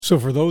So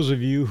for those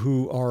of you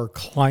who are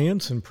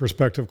clients and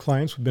prospective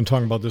clients, we've been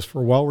talking about this for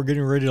a while. We're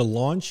getting ready to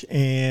launch,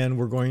 and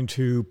we're going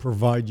to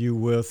provide you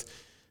with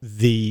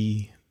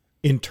the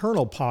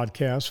internal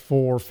podcast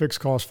for Fixed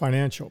Cost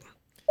Financial.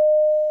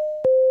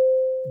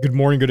 Good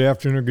morning, good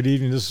afternoon, or good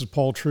evening. This is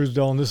Paul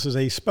Truesdell, and this is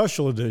a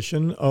special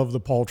edition of the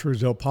Paul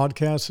Truesdell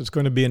podcast. It's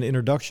going to be an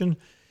introduction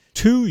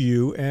to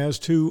you as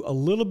to a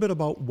little bit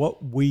about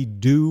what we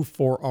do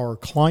for our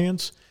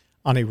clients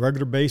on a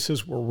regular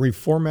basis. We're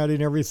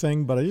reformatting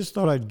everything, but I just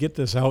thought I'd get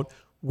this out.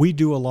 We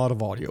do a lot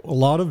of audio, a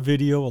lot of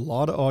video, a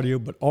lot of audio,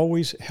 but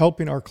always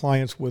helping our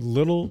clients with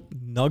little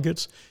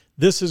nuggets.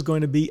 This is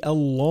going to be a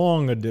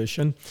long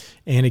edition.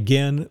 And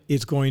again,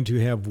 it's going to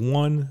have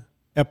one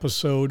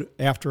episode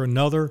after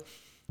another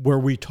where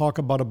we talk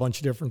about a bunch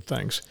of different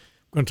things.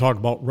 I'm going to talk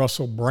about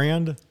Russell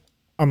Brand.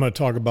 I'm going to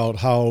talk about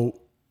how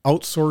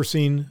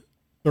outsourcing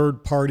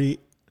third-party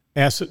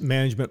asset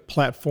management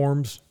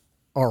platforms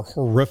are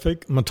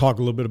horrific. I'm going to talk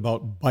a little bit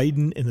about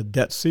Biden and the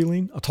debt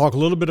ceiling. I'll talk a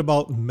little bit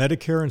about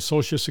Medicare and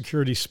Social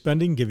Security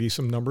spending, give you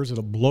some numbers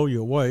that'll blow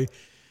you away.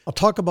 I'll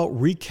talk about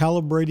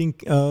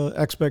recalibrating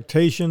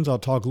expectations. I'll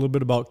talk a little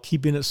bit about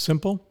keeping it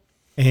simple.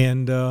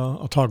 And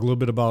I'll talk a little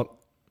bit about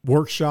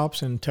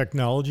workshops and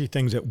technology,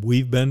 things that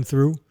we've been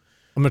through.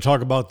 I'm going to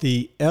talk about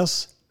the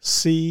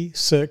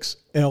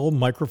SC6L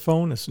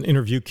microphone. It's an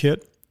interview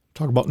kit.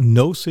 Talk about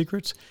no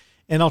secrets.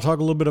 And I'll talk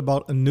a little bit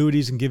about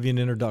annuities and give you an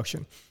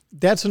introduction.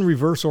 That's in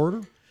reverse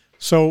order.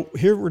 So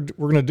here we're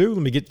going to do,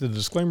 let me get the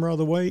disclaimer out of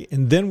the way,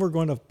 and then we're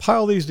going to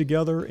pile these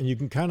together, and you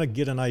can kind of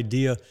get an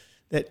idea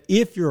that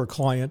if you're a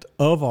client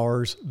of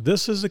ours,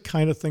 this is the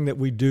kind of thing that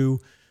we do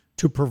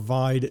to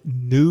provide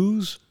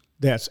news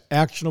that's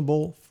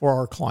actionable for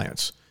our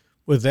clients.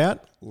 With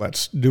that,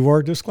 let's do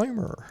our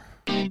disclaimer.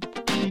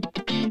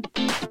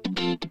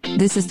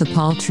 This is the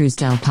Paul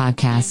Truesdell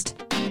Podcast.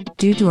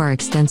 Due to our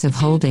extensive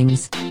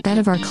holdings, that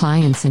of our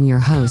clients and your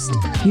host,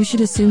 you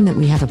should assume that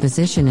we have a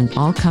position in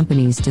all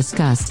companies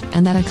discussed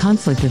and that a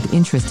conflict of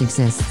interest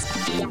exists.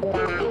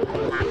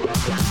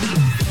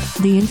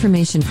 The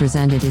information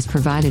presented is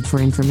provided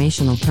for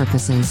informational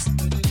purposes.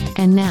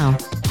 And now,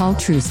 Paul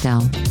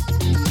Truesdell.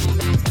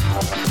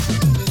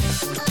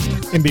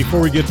 And before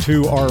we get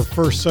to our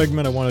first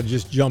segment, I want to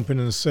just jump in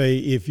and say,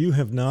 if you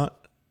have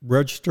not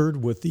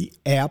registered with the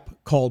app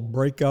called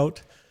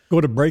Breakout,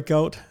 go to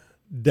breakout.io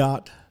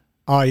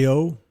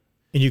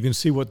and you can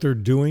see what they're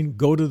doing.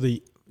 Go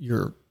to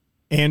your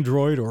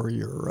Android or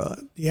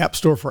the App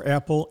Store for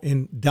Apple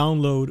and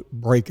download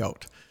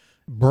Breakout.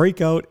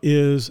 Breakout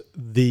is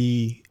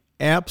the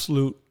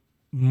absolute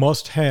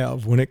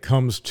must-have when it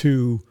comes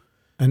to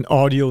an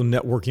audio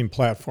networking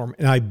platform.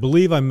 And I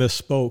believe I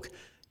misspoke.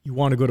 You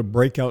want to go to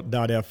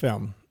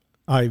breakout.fm.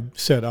 I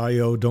said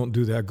IO, don't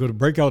do that. Go to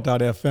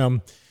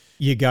breakout.fm.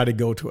 You got to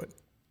go to it.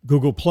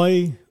 Google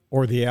Play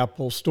or the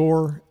Apple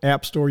Store,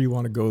 App Store, you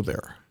want to go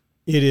there.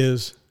 It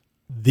is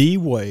the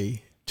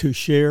way to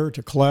share,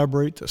 to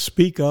collaborate, to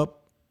speak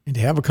up, and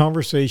to have a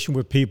conversation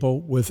with people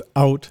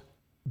without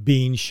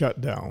being shut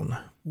down.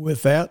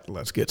 With that,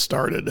 let's get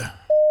started.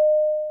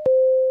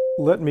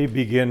 Let me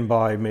begin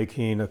by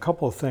making a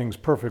couple of things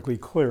perfectly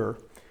clear.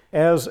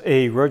 As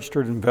a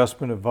registered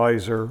investment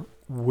advisor,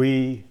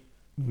 we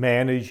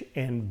manage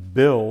and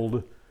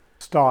build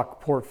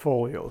stock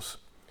portfolios.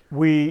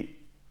 We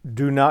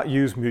do not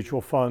use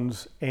mutual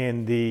funds,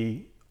 and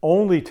the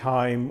only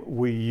time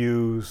we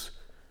use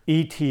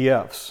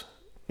ETFs,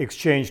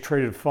 exchange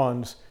traded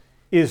funds,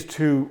 is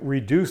to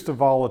reduce the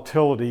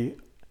volatility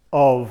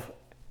of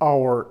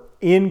our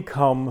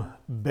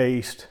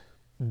income-based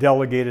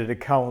delegated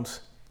accounts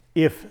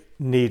if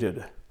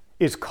needed.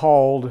 It's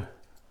called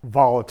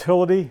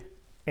volatility,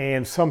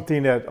 and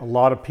something that a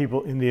lot of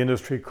people in the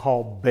industry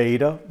call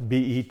beta,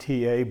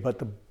 B-E-T-A, but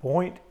the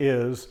point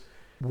is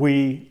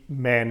we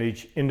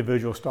manage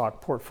individual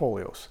stock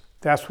portfolios.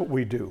 That's what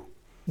we do.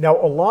 Now,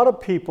 a lot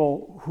of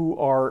people who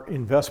are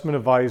investment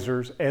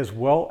advisors as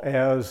well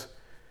as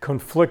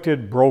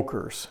conflicted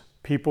brokers,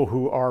 people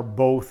who are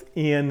both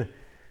in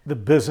the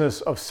business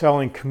of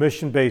selling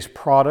commission-based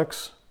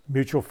products,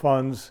 mutual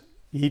funds,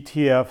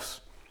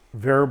 ETFs,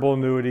 variable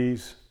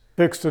annuities,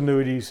 fixed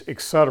annuities,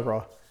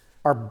 etc.,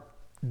 are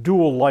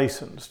dual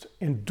licensed.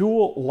 And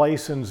dual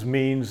license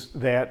means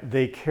that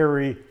they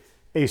carry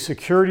a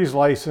securities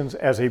license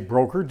as a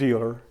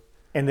broker-dealer,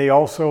 and they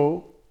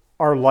also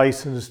are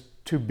licensed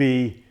to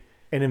be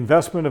an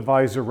investment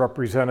advisor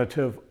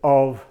representative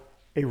of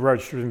a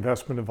registered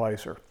investment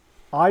advisor.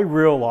 I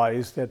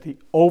realize that the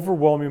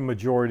overwhelming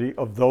majority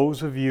of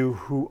those of you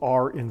who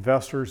are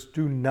investors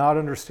do not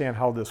understand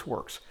how this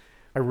works.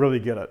 I really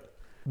get it.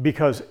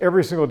 Because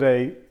every single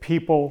day,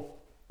 people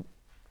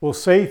will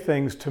say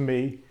things to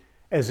me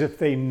as if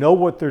they know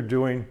what they're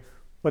doing,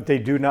 but they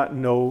do not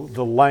know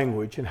the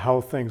language and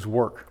how things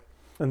work.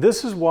 And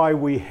this is why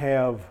we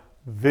have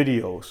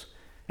videos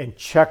and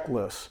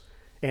checklists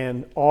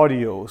and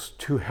audios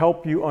to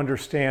help you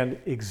understand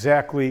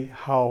exactly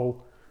how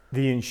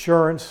the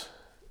insurance,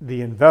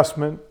 the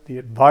investment, the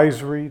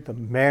advisory, the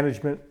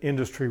management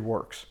industry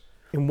works.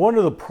 And one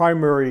of the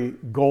primary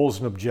goals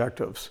and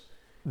objectives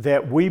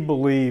that we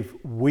believe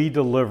we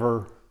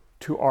deliver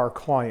to our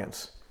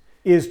clients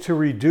is to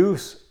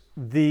reduce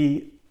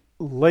the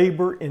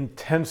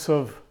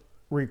labor-intensive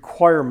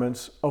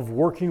requirements of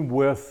working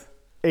with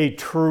a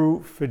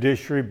true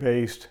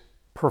fiduciary-based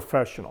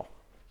professional.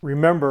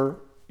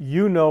 Remember,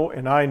 you know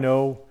and I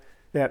know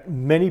that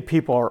many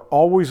people are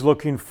always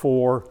looking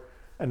for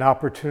an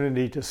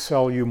opportunity to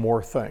sell you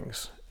more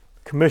things.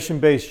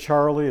 Commission-based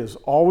Charlie is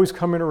always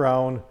coming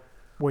around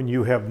when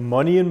you have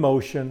money in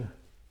motion,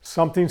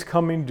 something's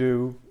coming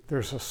due,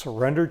 there's a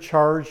surrender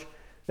charge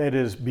that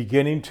is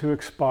beginning to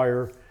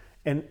expire,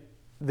 and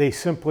they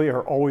simply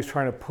are always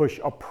trying to push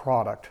a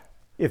product.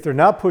 If they're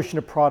not pushing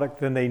a product,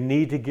 then they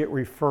need to get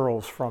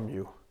referrals from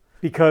you.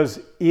 Because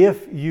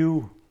if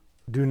you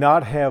do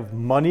not have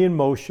money in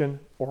motion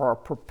or are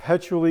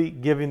perpetually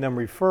giving them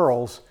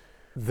referrals,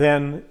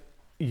 then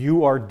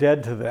you are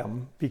dead to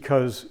them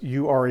because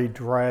you are a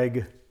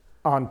drag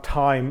on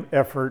time,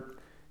 effort.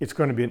 It's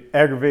going to be an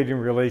aggravating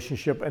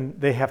relationship and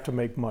they have to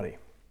make money.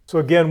 So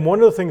again, one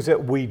of the things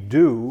that we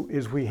do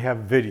is we have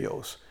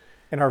videos.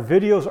 And our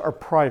videos are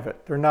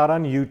private. They're not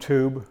on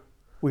YouTube.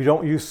 We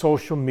don't use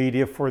social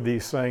media for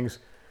these things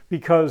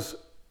because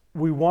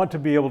we want to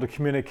be able to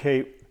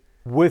communicate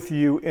with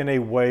you in a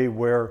way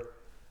where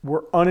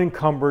we're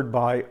unencumbered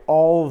by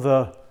all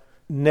the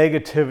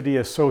negativity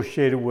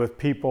associated with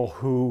people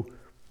who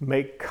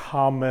make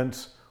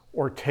comments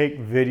or take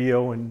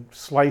video and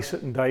slice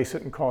it and dice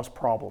it and cause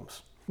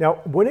problems. Now,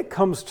 when it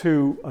comes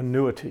to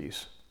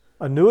annuities,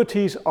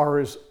 annuities are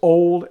as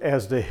old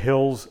as the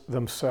hills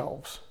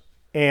themselves.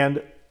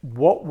 And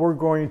what we're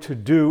going to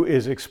do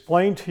is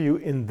explain to you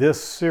in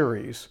this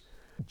series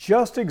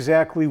just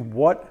exactly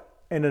what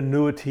an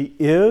annuity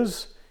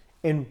is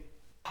and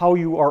how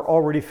you are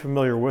already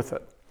familiar with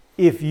it.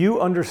 If you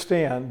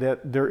understand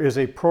that there is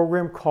a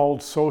program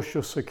called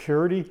Social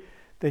Security,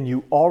 then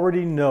you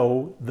already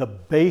know the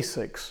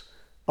basics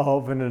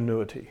of an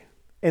annuity.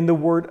 And the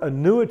word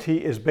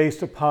annuity is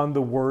based upon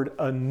the word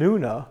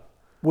anuna,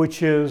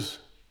 which is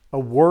a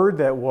word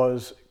that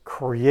was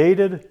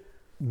created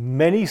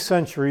many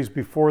centuries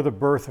before the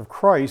birth of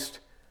Christ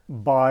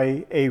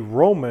by a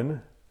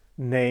Roman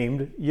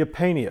named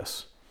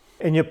Eugenius.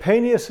 And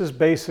Eugenius is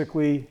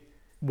basically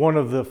one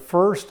of the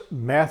first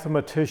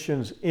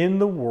mathematicians in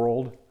the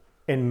world,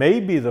 and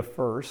maybe the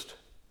first,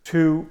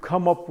 to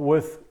come up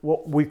with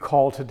what we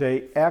call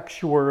today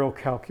actuarial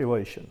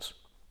calculations.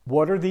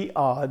 What are the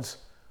odds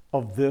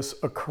of this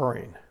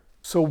occurring?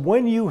 So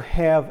when you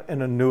have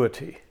an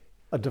annuity,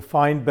 a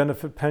defined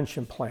benefit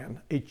pension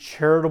plan, a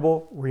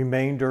charitable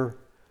remainder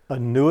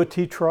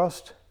annuity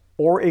trust,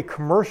 or a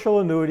commercial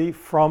annuity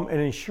from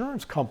an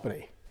insurance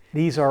company,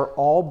 these are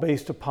all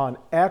based upon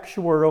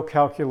actuarial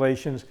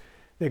calculations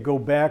that go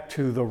back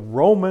to the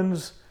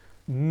Romans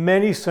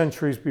many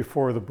centuries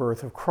before the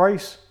birth of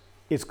Christ.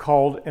 It's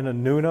called an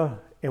anuna,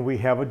 and we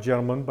have a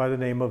gentleman by the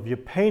name of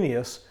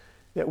Eugenius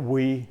that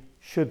we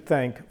should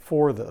thank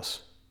for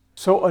this.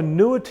 So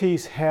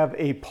annuities have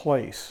a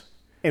place.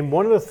 And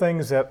one of the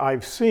things that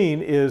I've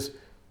seen is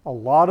a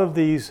lot of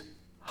these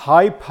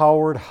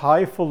high-powered,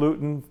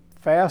 highfalutin,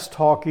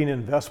 fast-talking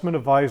investment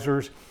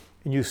advisors,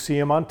 and you see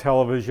them on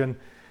television.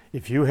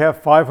 If you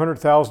have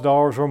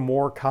 $500,000 or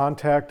more,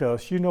 contact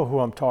us. You know who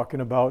I'm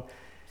talking about.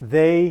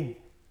 They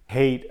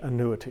hate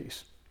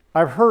annuities.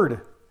 I've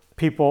heard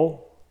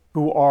people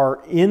who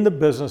are in the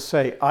business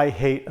say, I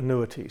hate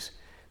annuities.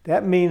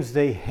 That means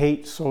they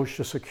hate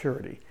Social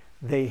Security.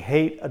 They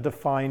hate a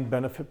defined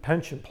benefit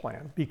pension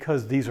plan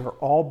because these are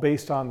all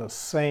based on the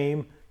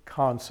same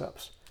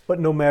concepts. But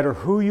no matter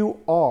who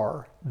you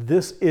are,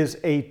 this is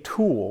a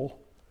tool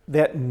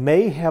that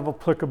may have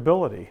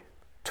applicability.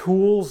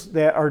 Tools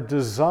that are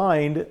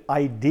designed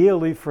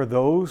ideally for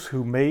those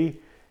who may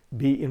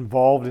be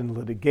involved in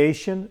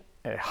litigation,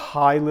 a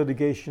high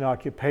litigation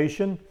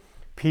occupation,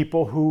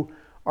 people who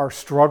are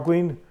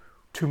struggling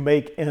to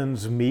make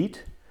ends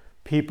meet,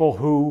 people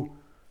who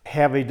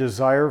have a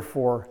desire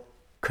for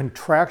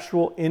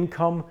contractual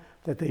income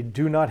that they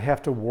do not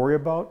have to worry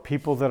about,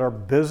 people that are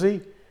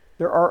busy.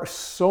 There are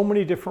so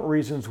many different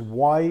reasons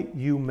why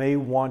you may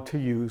want to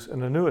use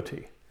an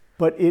annuity,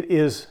 but it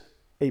is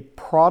a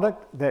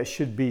product that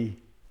should be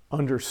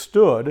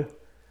understood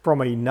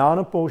from a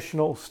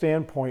non-emotional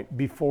standpoint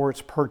before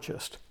it's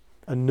purchased.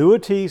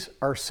 Annuities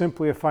are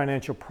simply a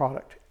financial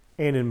product,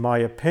 and in my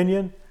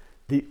opinion,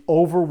 the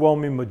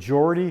overwhelming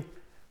majority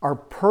are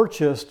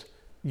purchased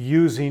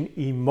using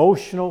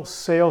emotional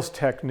sales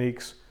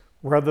techniques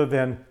rather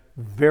than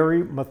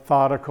very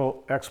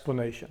methodical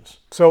explanations.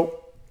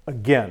 So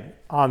again,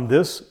 on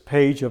this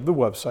page of the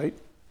website,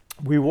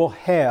 we will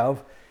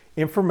have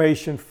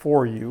information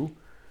for you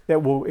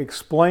that will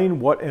explain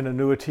what an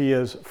annuity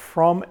is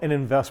from an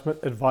investment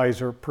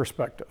advisor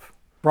perspective,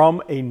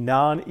 from a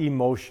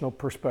non-emotional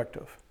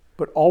perspective.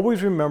 But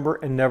always remember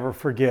and never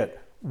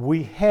forget,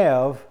 we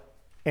have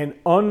an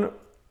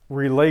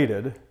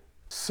unrelated,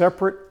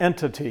 separate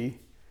entity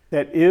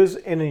that is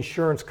an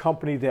insurance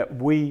company that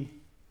we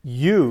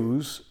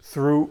use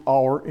through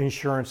our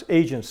insurance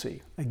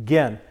agency.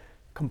 Again,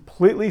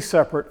 completely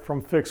separate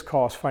from Fixed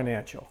Cost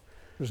Financial.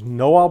 There's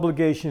no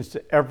obligations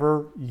to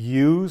ever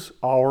use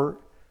our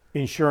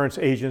insurance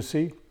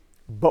agency,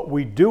 but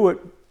we do it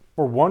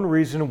for one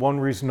reason and one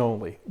reason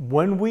only.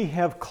 When we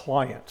have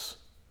clients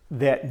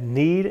that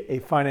need a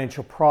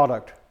financial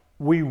product,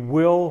 we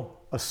will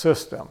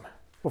assist them.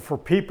 But for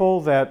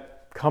people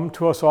that come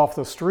to us off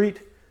the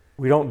street,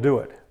 we don't do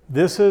it.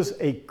 This is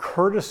a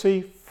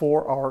courtesy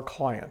for our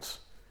clients.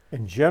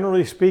 And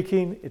generally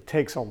speaking, it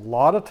takes a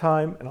lot of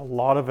time and a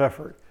lot of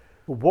effort.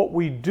 But what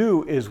we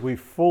do is we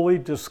fully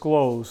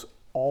disclose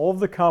all of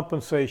the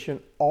compensation,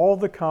 all of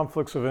the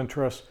conflicts of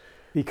interest,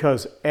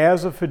 because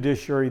as a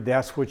fiduciary,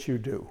 that's what you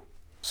do.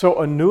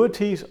 So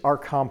annuities are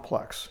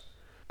complex.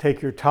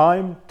 Take your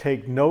time,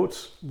 take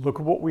notes, look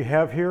at what we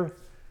have here,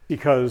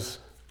 because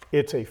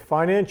it's a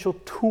financial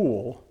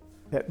tool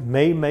that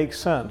may make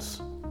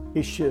sense.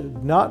 It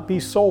should not be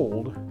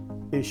sold.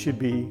 It should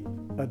be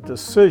a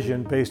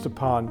decision based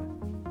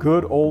upon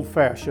good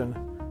old-fashioned,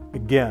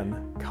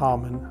 again,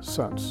 common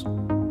sense.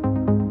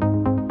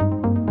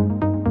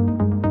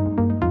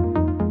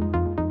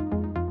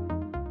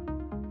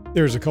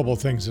 There's a couple of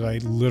things that I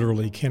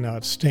literally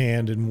cannot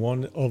stand, and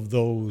one of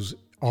those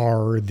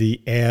are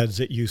the ads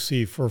that you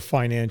see for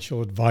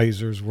financial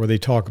advisors where they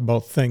talk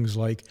about things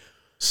like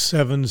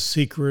 7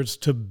 secrets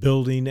to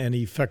building an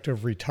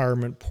effective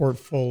retirement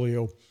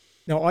portfolio.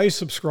 Now, I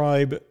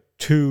subscribe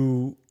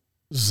to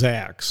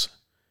Zacks,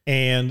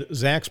 and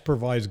Zacks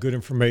provides good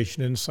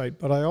information insight,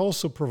 but I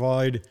also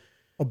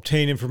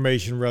obtain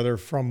information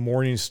from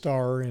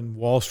Morningstar and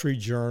Wall Street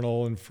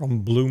Journal and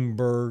from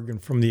Bloomberg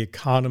and from The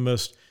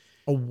Economist,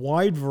 a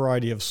wide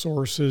variety of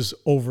sources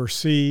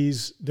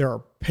overseas. There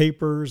are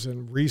papers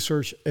and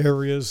research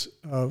areas,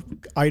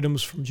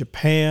 items from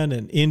Japan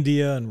and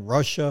India and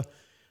Russia.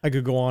 I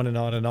could go on and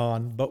on and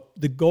on, but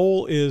the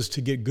goal is to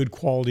get good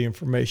quality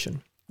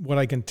information. What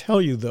I can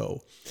tell you,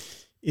 though,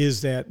 is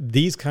that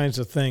these kinds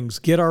of things,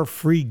 get our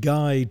free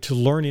guide to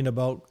learning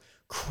about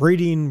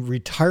creating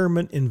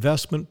retirement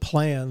investment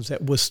plans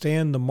that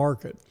withstand the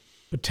market,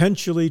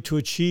 potentially to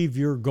achieve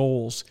your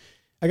goals.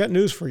 I got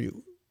news for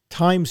you.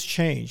 Times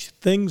change,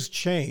 things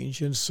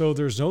change, and so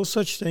there's no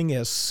such thing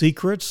as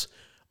secrets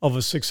of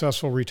a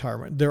successful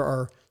retirement. There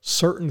are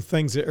certain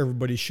things that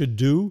everybody should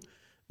do.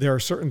 There are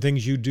certain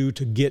things you do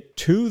to get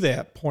to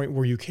that point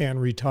where you can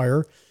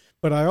retire.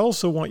 But I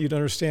also want you to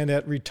understand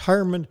that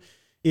retirement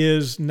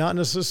is not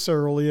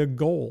necessarily a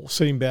goal,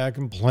 sitting back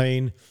and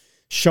playing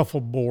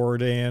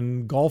shuffleboard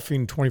and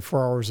golfing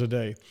 24 hours a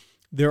day.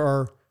 There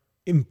are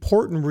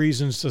important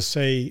reasons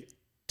to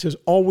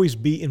always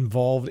be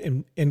involved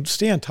and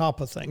stay on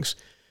top of things.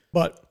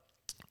 But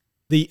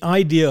the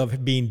idea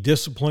of being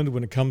disciplined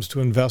when it comes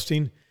to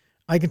investing,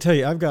 I can tell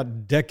you, I've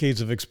got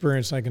decades of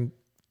experience. I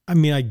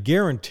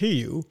guarantee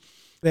you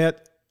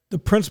that the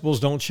principles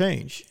don't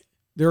change.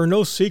 There are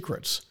no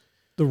secrets.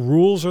 The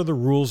rules are the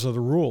rules are the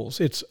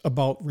rules. It's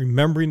about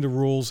remembering the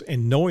rules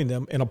and knowing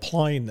them and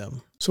applying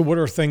them. So what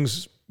are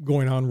things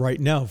going on right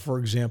now, for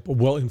example?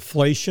 Well,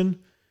 inflation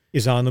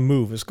is on the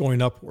move. It's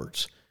going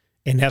upwards.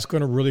 And that's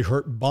going to really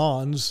hurt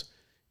bonds.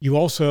 You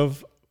also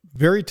have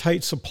very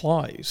tight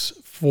supplies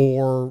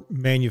for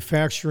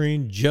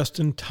manufacturing,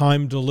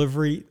 just-in-time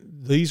delivery.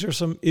 These are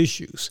some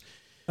issues.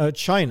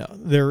 China,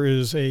 there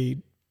is a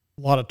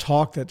lot of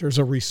talk that there's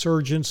a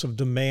resurgence of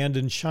demand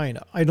in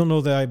China. I don't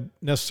know that I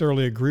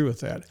necessarily agree with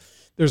that.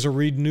 There's a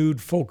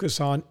renewed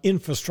focus on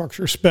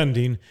infrastructure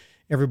spending.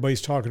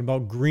 Everybody's talking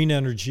about green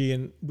energy,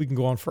 and we can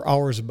go on for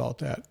hours about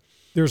that.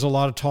 There's a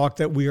lot of talk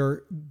that we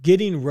are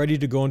getting ready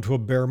to go into a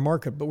bear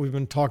market, but we've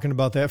been talking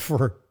about that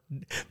for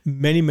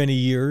many, many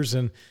years.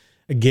 And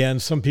again,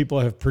 some people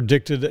have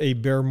predicted a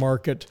bear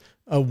market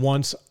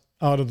once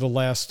out of the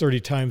last 30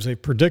 times they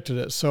predicted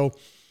it. So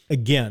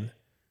again,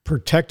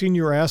 protecting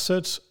your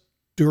assets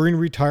during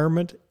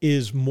retirement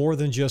is more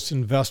than just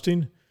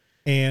investing.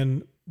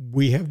 And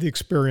we have the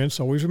experience,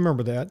 always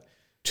remember that,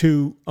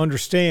 to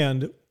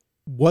understand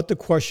what the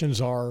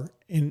questions are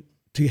and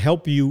to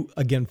help you,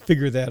 again,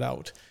 figure that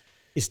out.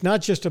 It's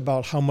not just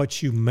about how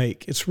much you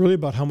make. It's really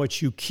about how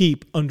much you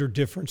keep under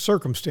different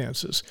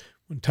circumstances,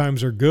 when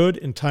times are good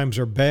and times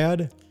are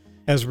bad,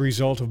 as a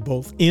result of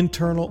both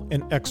internal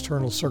and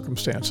external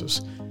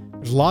circumstances.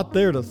 There's a lot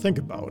there to think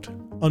about.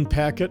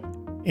 Unpack it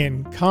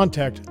and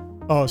contact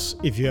us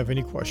if you have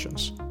any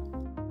questions.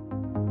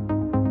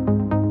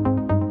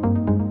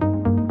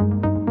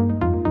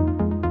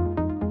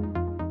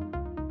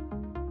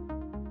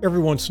 Every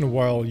once in a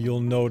while,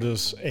 you'll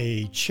notice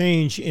a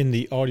change in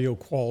the audio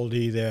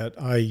quality that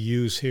I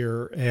use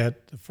here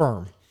at the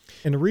firm.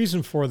 And the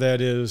reason for that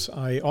is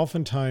I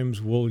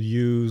oftentimes will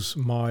use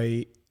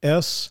my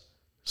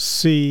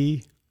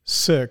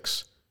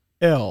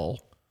SC6L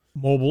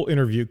mobile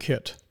interview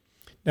kit.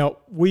 Now,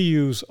 we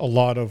use a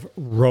lot of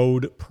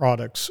Rode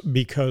products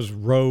because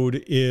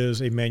Rode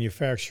is a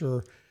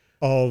manufacturer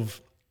of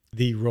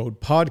the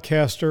Rode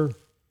Podcaster,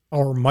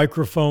 our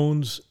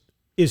microphones.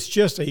 It's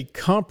just a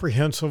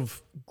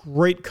comprehensive,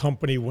 great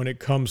company when it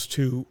comes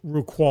to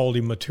real quality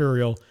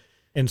material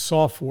and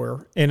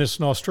software. And it's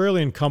an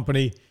Australian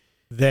company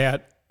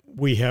that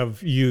we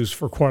have used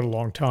for quite a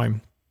long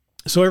time.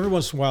 So every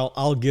once in a while,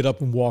 I'll get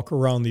up and walk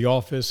around the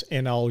office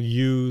and I'll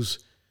use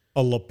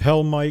a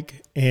lapel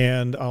mic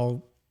and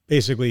I'll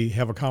basically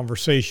have a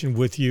conversation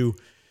with you.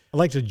 I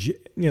like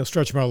to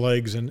stretch my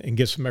legs and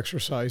get some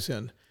exercise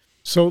in.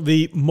 So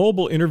the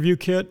mobile interview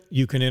kit,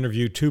 you can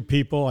interview 2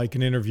 people. I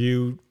can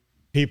interview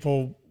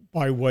people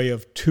by way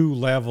of 2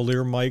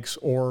 lavalier mics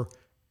or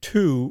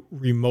 2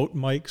 remote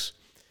mics.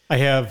 I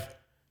have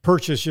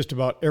purchased just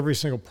about every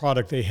single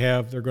product they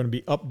have. They're going to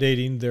be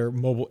updating their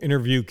mobile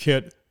interview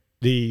kit.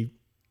 The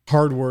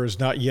hardware is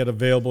not yet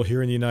available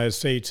here in the United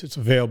States. It's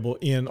available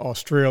in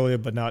Australia,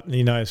 but not in the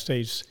United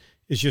States.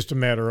 It's just a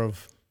matter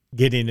of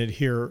getting it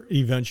here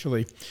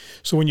eventually.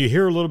 So when you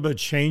hear a little bit of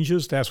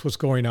changes, that's what's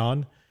going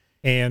on.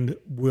 And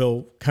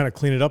we'll kind of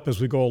clean it up as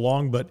we go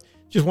along. But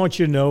just want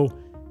you to know,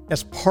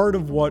 as part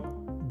of what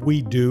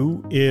we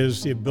do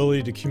is the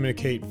ability to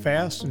communicate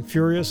fast and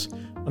furious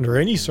under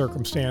any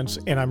circumstance.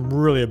 And I'm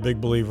really a big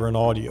believer in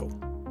audio.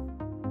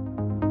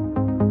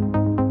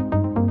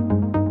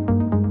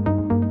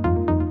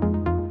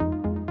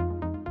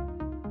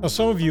 Now,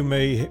 some of you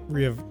may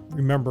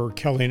remember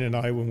Kelly and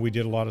I when we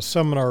did a lot of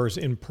seminars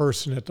in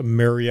person at the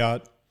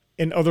Marriott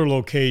and other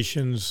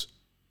locations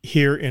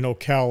here in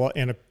Ocala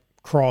and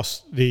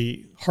across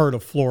the heart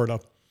of Florida,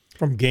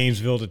 from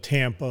Gainesville to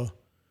Tampa,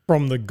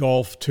 from the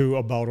Gulf to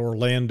about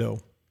Orlando.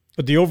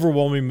 But the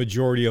overwhelming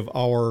majority of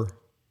our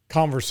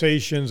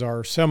conversations,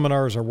 our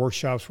seminars, our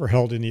workshops were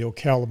held in the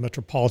Ocala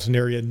metropolitan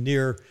area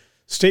near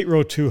State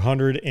Road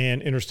 200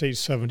 and Interstate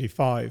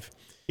 75.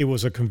 It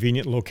was a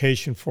convenient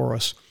location for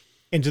us.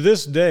 And to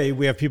this day,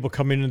 we have people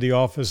coming into the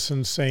office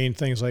and saying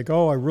things like,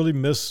 oh, I really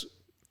miss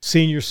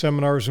seeing your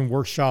seminars and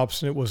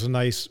workshops, and it was a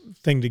nice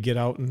thing to get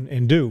out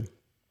and do.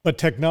 But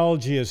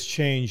technology has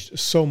changed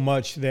so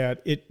much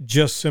that it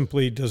just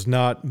simply does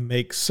not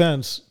make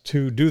sense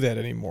to do that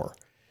anymore.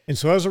 And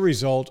so as a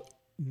result,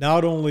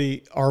 not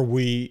only are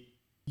we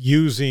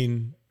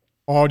using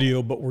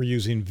audio, but we're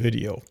using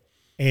video.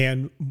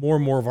 And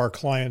more of our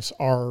clients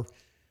are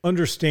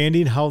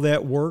understanding how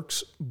that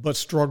works, but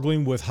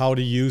struggling with how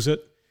to use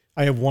it.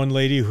 I have one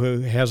lady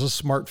who has a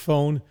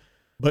smartphone,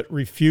 but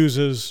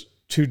refuses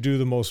to do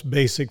the most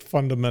basic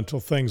fundamental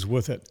things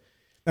with it.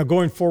 Now,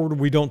 going forward,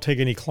 we don't take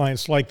any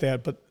clients like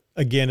that. But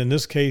again, in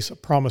this case, a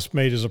promise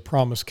made is a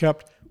promise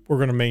kept. We're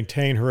going to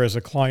maintain her as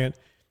a client.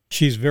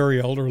 She's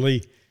very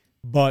elderly,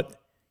 but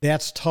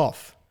that's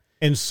tough.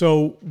 And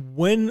so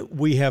when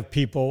we have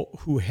people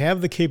who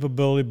have the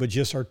capability but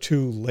just are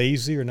too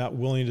lazy or not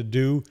willing to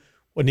do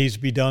what needs to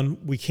be done,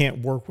 we can't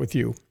work with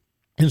you.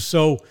 And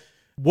so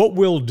what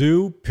we'll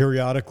do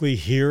periodically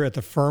here at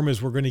the firm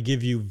is we're going to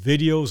give you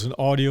videos and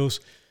audios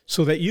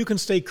so that you can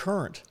stay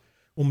current.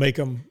 We'll make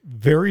them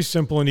very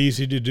simple and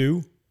easy to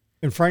do.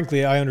 And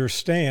frankly, I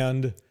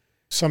understand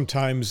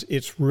sometimes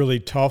it's really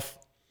tough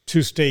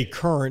to stay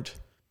current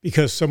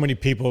because so many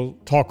people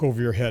talk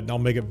over your head. And I'll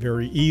make it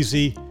very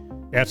easy.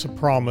 That's a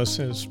promise.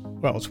 And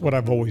it's what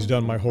I've always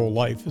done my whole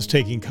life, is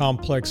taking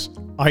complex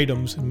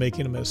items and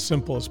making them as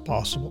simple as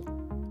possible.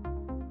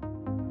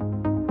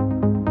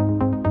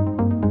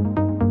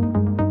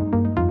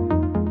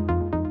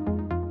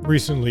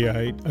 Recently,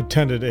 I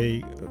attended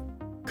a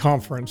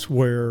conference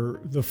where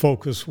the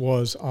focus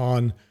was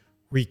on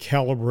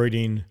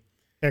recalibrating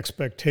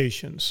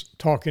expectations,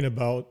 talking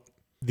about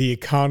the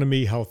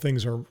economy, how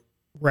things are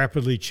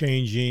rapidly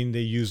changing.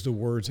 They used the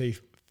words a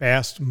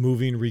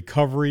fast-moving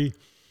recovery,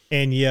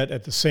 and yet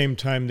at the same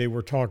time they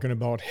were talking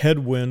about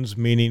headwinds,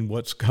 meaning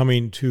what's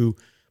coming to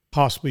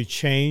possibly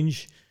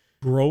change,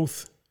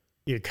 growth,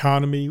 the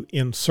economy,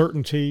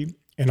 uncertainty,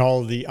 and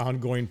all of the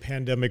ongoing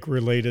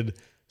pandemic-related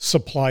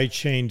supply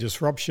chain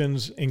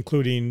disruptions,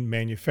 including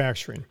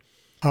manufacturing.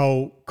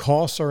 How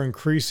costs are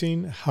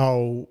increasing,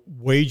 how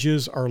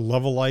wages are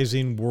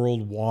levelizing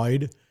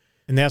worldwide.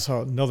 And that's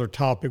another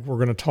topic we're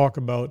going to talk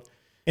about.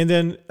 And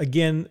then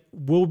again,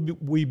 will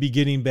we be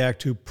getting back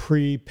to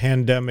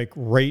pre-pandemic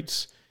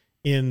rates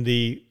in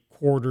the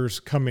quarters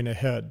coming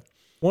ahead?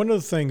 One of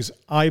the things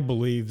I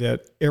believe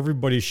that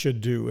everybody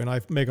should do, and I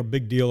make a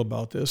big deal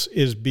about this,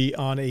 is be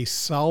on a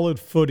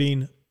solid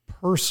footing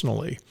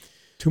personally.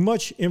 Too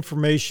much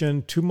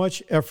information, too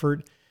much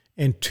effort,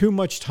 and too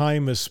much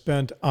time is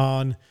spent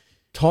on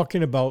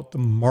talking about the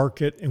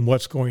market and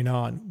what's going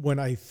on, when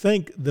I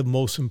think the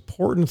most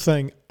important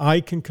thing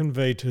I can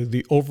convey to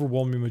the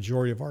overwhelming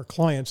majority of our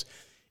clients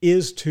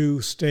is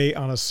to stay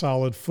on a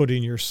solid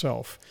footing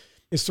yourself.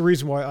 It's the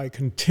reason why I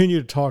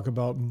continue to talk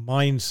about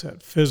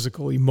mindset,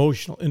 physical,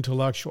 emotional,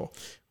 intellectual,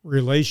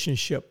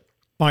 relationship,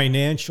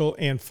 financial,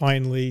 and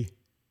finally,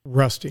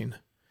 resting.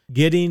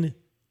 Getting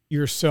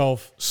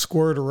yourself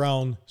squared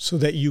around so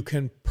that you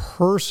can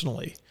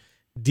personally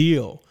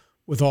deal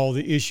with all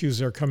the issues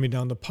that are coming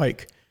down the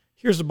pike.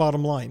 Here's the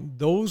bottom line.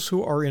 Those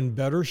who are in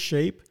better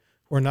shape,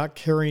 who are not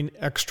carrying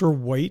extra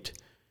weight,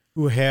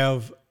 who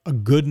have a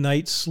good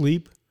night's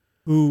sleep,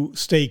 who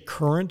stay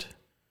current,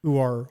 who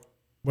are,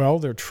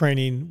 they're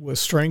training with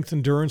strength,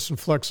 endurance, and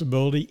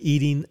flexibility,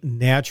 eating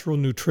natural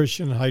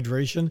nutrition and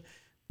hydration.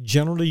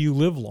 Generally, you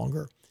live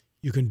longer.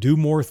 You can do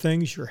more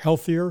things. You're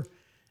healthier.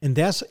 And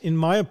that's, in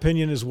my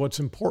opinion, is what's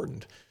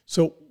important.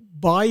 So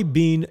by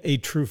being a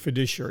true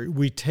fiduciary,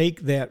 we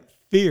take that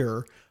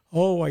fear,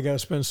 oh, I got to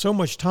spend so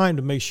much time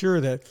to make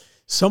sure that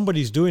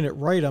somebody's doing it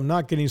right, I'm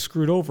not getting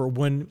screwed over.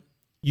 When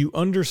you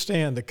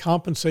understand the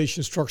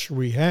compensation structure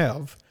we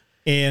have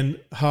and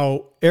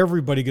how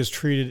everybody gets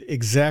treated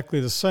exactly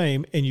the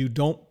same, and you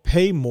don't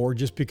pay more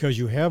just because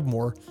you have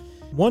more,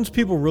 once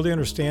people really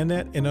understand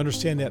that and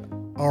understand that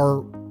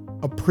our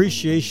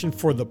appreciation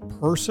for the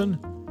person,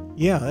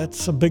 yeah,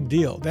 that's a big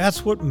deal.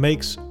 That's what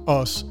makes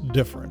us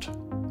different.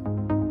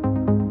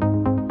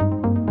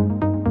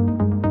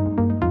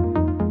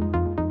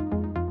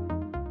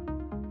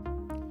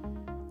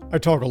 I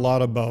talk a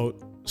lot about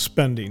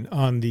spending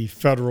on the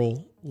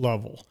federal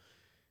level.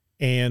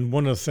 And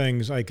one of the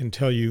things I can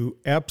tell you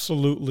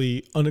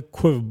absolutely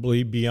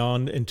unequivocally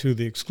beyond and to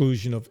the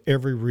exclusion of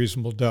every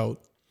reasonable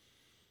doubt,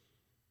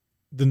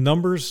 the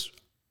numbers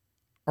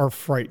are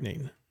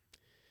frightening.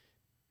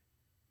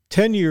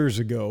 10 years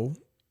ago,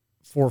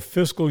 for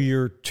fiscal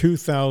year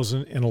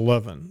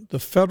 2011, the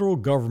federal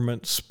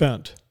government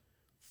spent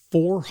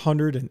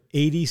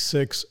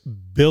 $486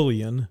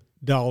 billion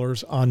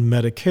on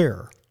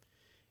Medicare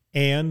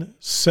and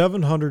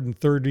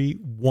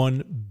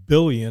 $731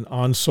 billion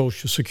on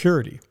Social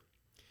Security.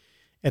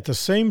 At the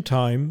same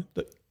time,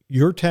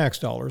 your tax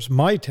dollars,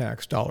 my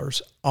tax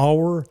dollars,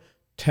 our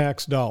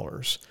tax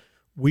dollars,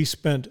 we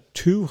spent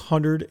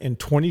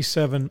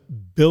 $227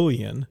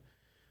 billion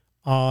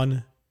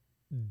on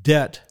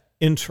debt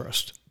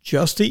interest,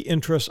 just the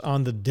interest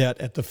on the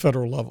debt at the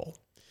federal level.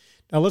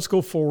 Now let's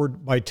go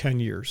forward by 10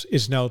 years.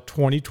 It's now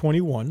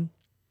 2021.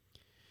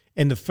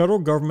 And the federal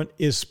government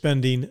is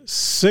spending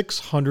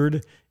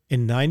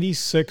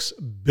 $696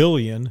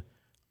 billion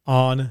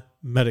on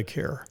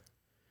Medicare.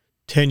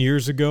 10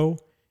 years ago,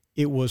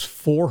 it was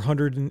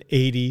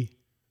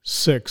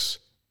 $486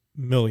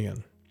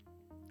 million.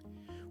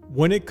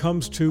 When it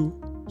comes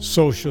to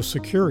Social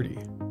Security,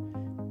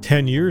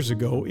 10 years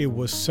ago, it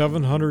was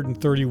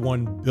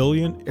 $731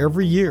 billion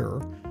every year.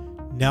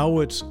 Now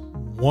it's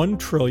 $1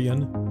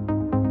 trillion.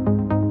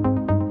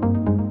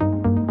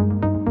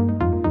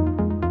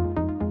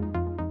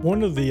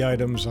 One of the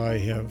items I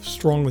have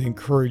strongly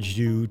encouraged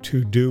you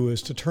to do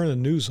is to turn the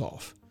news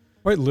off.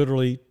 Quite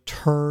literally,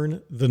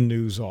 turn the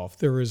news off.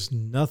 There is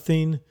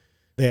nothing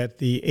that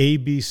the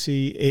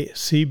ABC,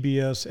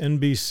 CBS,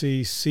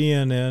 NBC,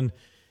 CNN,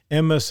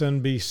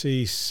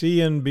 MSNBC,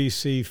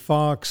 CNBC,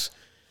 Fox,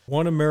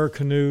 One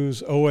American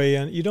News,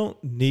 OAN, you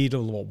don't need to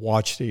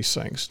watch these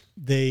things.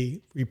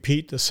 They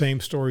repeat the same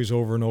stories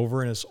over and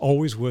over, and it's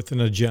always with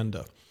an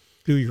agenda.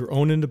 Do your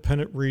own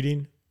independent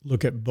reading.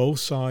 Look at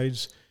both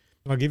sides.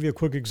 I'll give you a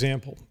quick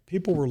example.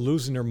 People were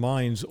losing their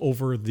minds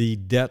over the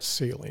debt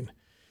ceiling.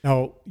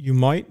 Now, you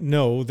might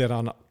know that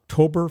on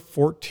October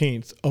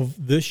 14th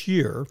of this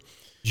year,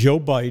 Joe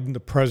Biden, the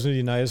President of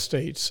the United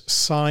States,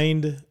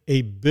 signed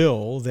a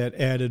bill that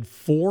added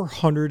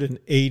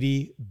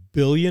 $480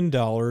 billion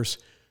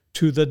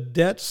to the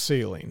debt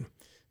ceiling.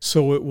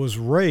 So it was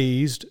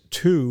raised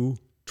to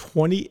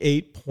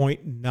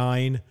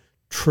 $28.9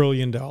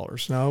 trillion.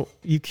 Now,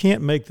 you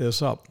can't make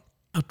this up.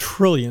 $1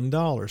 trillion,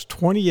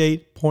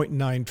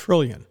 $28.9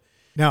 trillion.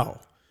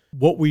 Now,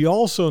 what we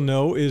also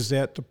know is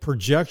that the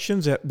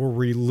projections that were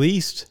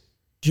released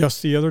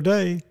just the other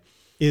day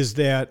is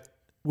that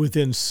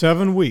within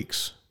 7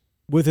 weeks,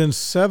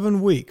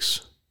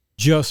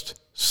 just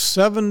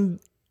 7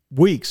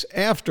 weeks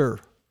after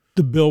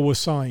the bill was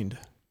signed,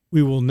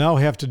 we will now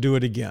have to do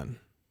it again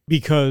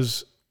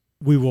because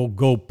we will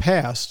go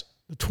past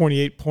the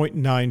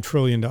 $28.9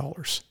 trillion.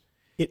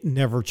 It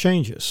never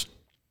changes.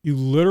 You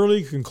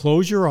literally can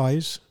close your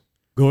eyes,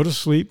 go to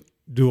sleep,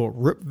 do a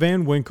Rip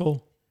Van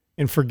Winkle,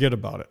 and forget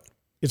about it.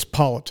 It's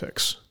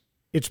politics.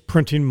 It's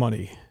printing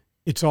money.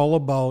 It's all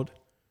about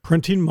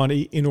printing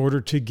money in order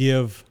to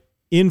give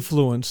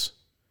influence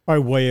by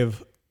way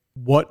of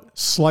what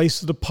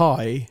slice of the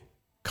pie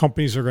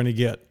companies are going to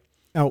get.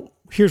 Now,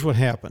 here's what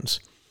happens.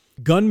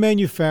 Gun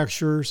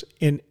manufacturers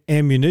and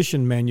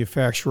ammunition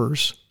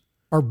manufacturers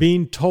are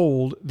being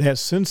told that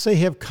since they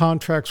have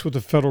contracts with the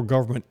federal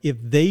government, if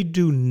they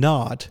do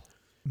not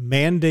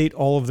mandate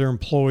all of their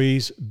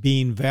employees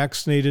being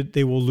vaccinated,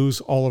 they will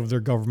lose all of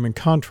their government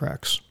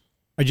contracts.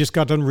 I just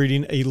got done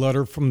reading a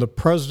letter from the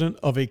president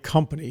of a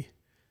company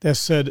that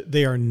said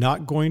they are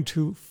not going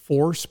to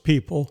force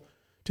people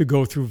to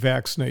go through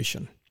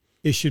vaccination.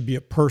 It should be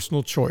a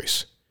personal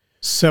choice.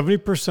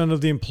 70%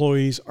 of the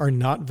employees are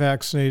not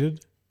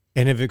vaccinated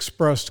and have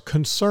expressed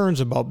concerns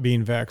about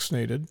being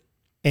vaccinated.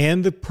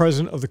 And the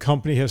president of the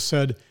company has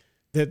said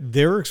that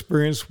their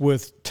experience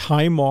with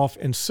time off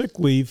and sick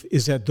leave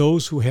is that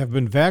those who have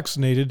been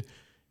vaccinated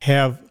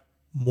have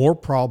more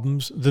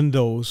problems than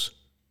those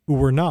who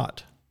were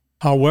not.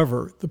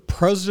 However, the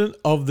president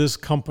of this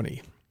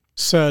company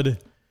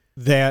said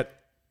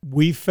that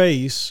we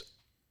face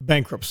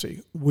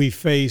bankruptcy. We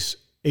face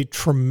a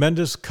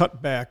tremendous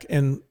cutback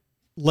and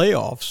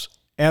layoffs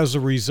as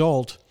a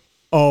result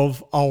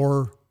of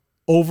our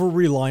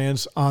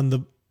over-reliance on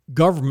the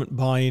government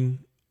buying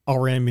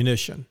our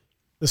ammunition.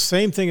 The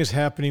same thing is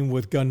happening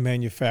with gun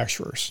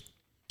manufacturers.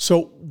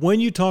 So when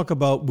you talk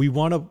about we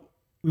want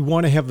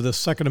to have the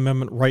Second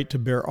Amendment right to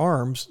bear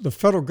arms, the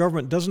federal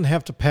government doesn't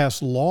have to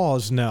pass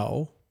laws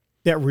now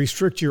that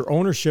restrict your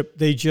ownership.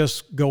 They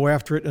just go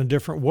after it in a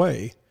different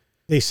way.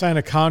 They sign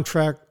a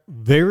contract,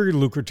 very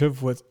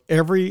lucrative, with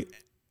every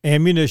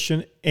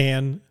ammunition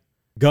and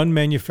gun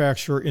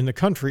manufacturer in the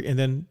country, and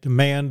then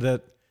demand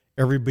that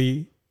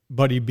everybody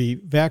be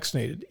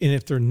vaccinated. And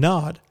if they're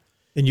not,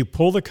 then you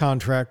pull the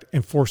contract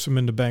and force them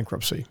into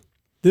bankruptcy.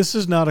 This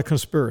is not a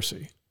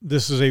conspiracy.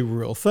 This is a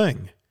real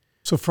thing.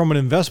 So from an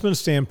investment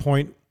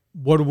standpoint,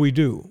 what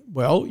do?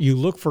 Well, you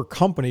look for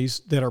companies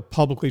that are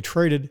publicly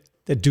traded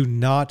that do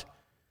not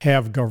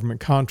have government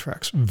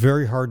contracts.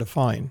 Very hard to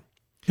find.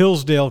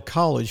 Hillsdale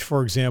College,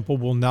 for example,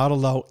 will not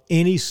allow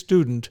any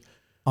student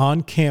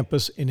on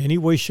campus in any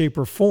way, shape,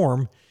 or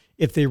form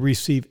if they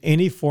receive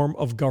any form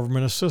of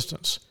government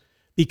assistance,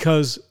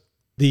 because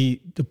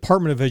the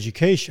Department of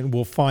Education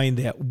will find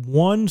that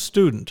one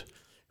student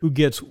who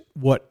gets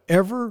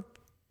whatever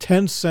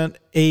 10-cent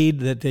aid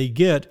that they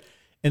get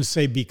and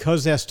say,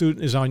 because that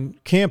student is on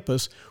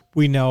campus,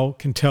 we now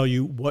can tell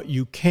you what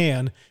you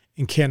can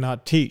and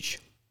cannot teach.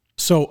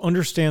 So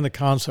understand the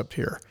concept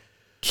here.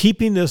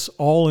 Keeping this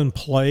all in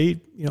play,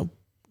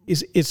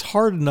 it's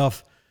hard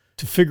enough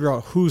to figure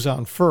out who's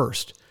on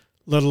first,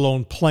 let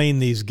alone playing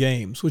these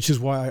games, which is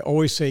why I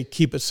always say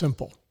keep it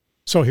simple.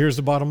 So here's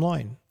the bottom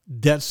line.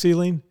 Debt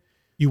ceiling,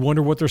 you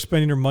wonder what they're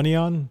spending their money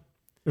on?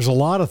 There's a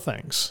lot of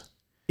things.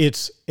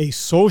 It's a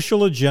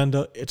social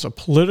agenda. It's a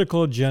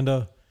political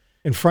agenda.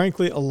 And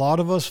frankly, a lot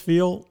of us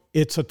feel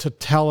it's a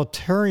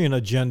totalitarian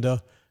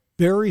agenda,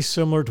 very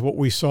similar to what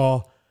we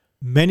saw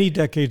many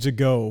decades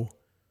ago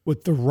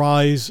with the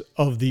rise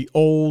of the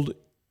old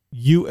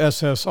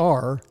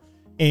USSR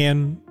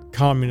and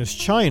communist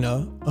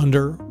China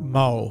under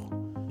Mao.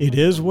 It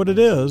is what it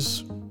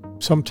is.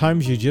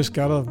 Sometimes you just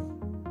got to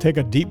take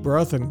a deep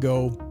breath and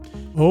go,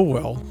 oh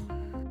well.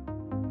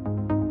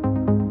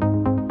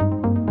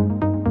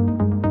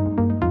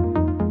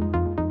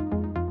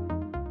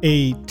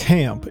 A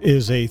TAMP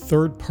is a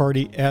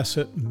third-party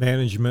asset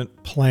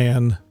management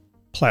plan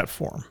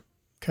platform.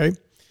 Okay?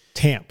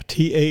 TAMP,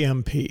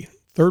 T-A-M-P,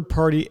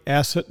 third-party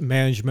asset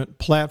management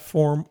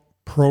platform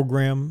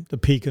program. The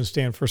P can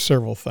stand for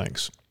several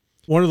things.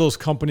 One of those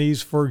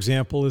companies, for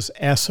example, is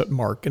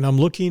AssetMark, and I'm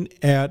looking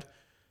at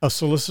a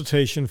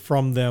solicitation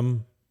from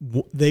them.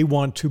 They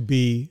want to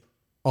be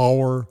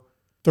our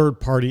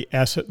third-party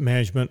asset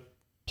management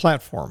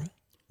platform.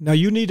 Now,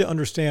 you need to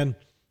understand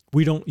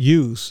we don't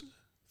use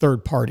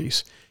third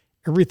parties.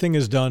 Everything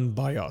is done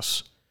by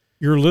us.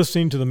 You're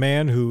listening to the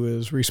man who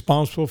is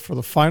responsible for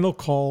the final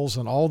calls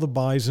on all the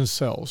buys and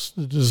sells,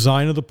 the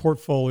design of the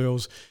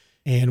portfolios,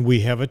 and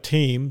we have a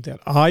team that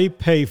I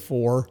pay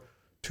for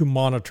to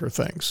monitor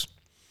things.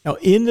 Now,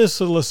 in this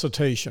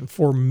solicitation,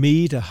 for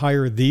me to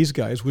hire these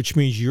guys, which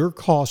means your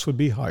costs would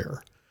be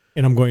higher,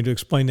 and I'm going to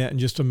explain that in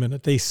just a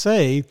minute, they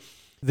say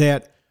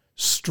that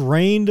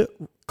strained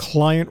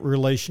client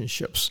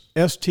relationships,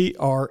 S-T-R-A-I-N-E-D,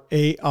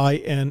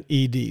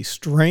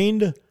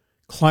 strained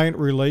client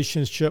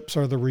relationships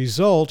are the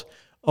result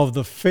of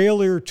the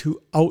failure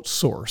to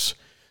outsource.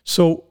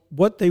 So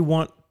what they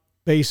want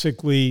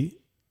basically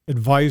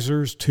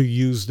advisors to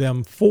use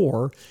them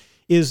for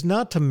is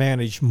not to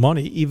manage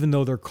money, even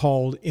though they're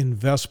called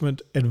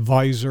investment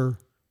advisor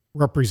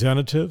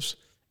representatives,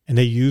 and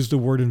they use the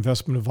word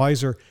investment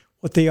advisor.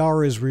 What they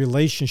are is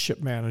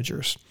relationship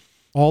managers.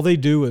 All they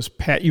do is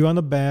pat you on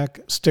the back,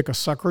 stick a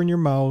sucker in your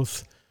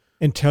mouth,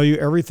 and tell you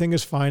everything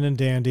is fine and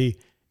dandy,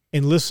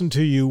 and listen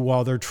to you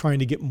while they're trying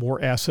to get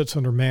more assets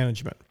under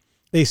management.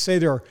 They say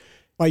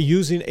by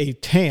using a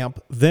TAMP,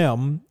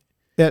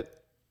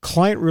 that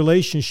client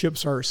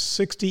relationships are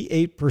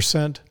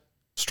 68%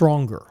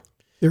 stronger.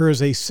 There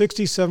is a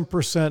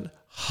 67%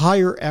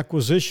 higher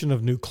acquisition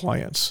of new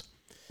clients,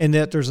 and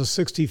that there's a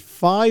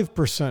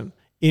 65%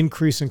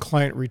 increase in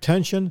client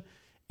retention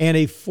and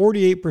a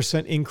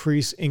 48%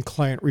 increase in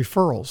client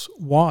referrals.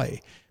 Why?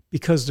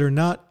 Because they're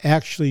not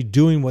actually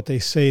doing what they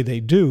say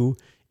they do.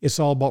 It's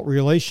all about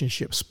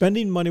relationships,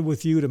 spending money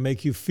with you to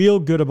make you feel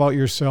good about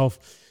yourself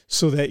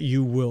so that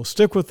you will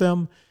stick with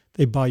them.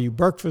 They buy you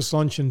breakfast,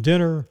 lunch, and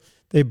dinner.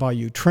 They buy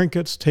you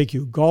trinkets, take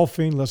you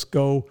golfing. Let's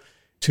go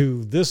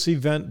to this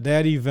event,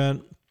 that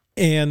event.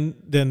 And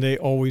then they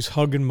always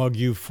hug and mug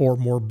you for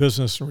more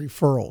business and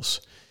referrals.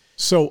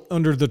 So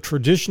under the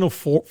traditional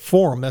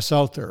form that's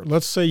out there,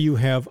 let's say you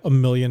have $1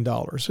 million.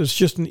 It's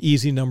just an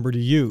easy number to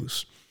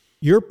use.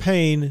 You're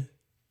paying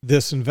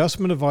this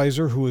investment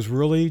advisor who is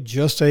really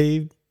just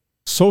a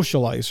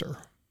socializer.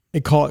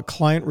 They call it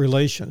client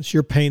relations.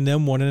 You're paying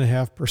them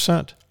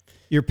 1.5%.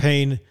 You're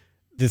paying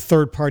the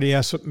third-party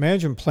asset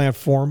management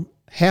platform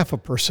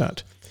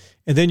 0.5%.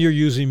 And then you're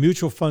using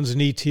mutual funds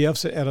and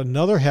ETFs at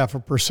another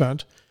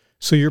 0.5%.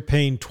 So you're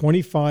paying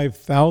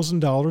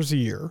 $25,000 a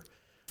year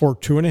for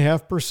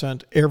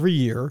 2.5% every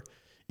year.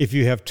 If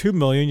you have $2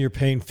 million, you're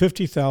paying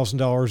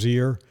 $50,000 a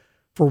year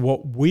for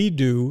what we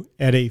do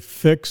at a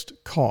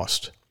fixed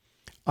cost.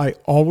 I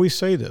always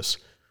say this.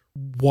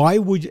 Why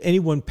would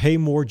anyone pay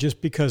more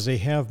just because they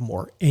have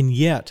more? And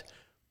yet,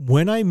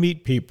 when I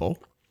meet people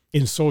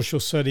in social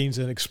settings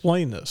and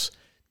explain this,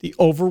 the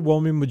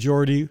overwhelming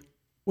majority,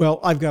 well,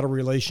 I've got a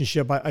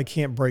relationship, I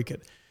can't break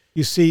it.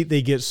 You see,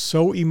 they get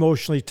so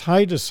emotionally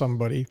tied to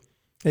somebody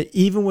that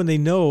even when they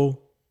know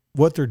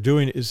what they're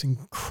doing is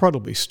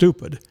incredibly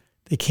stupid,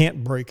 they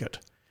can't break it.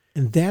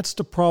 And that's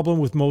the problem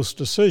with most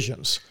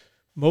decisions.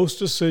 Most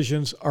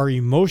decisions are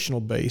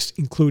emotional based,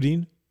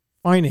 including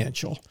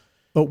financial.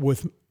 But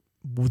with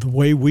the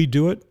way we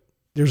do it,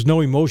 there's no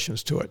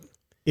emotions to it.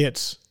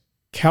 It's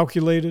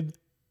calculated,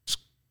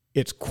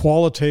 it's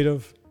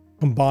qualitative,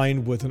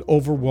 combined with an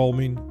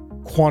overwhelming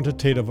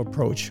quantitative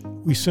approach.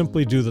 We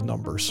simply do the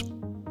numbers.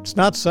 It's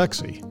not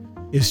sexy.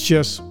 It's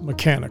just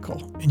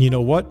mechanical. And you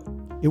know what?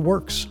 It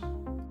works.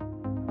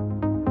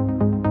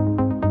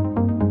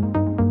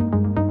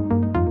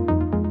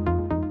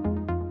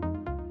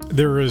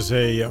 There is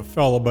a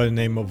fellow by the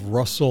name of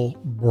Russell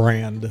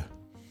Brand.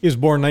 He was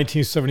born in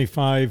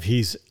 1975.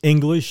 He's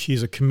English.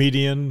 He's a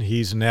comedian.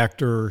 He's an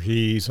actor.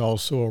 He's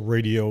also a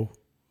radio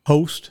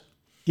host.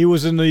 He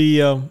was in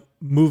the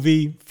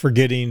movie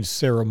Forgetting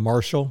Sarah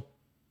Marshall,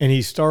 and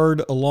he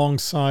starred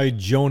alongside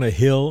Jonah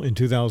Hill in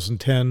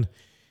 2010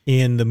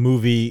 in the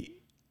movie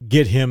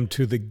Get Him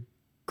to the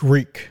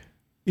Greek.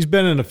 He's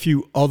been in a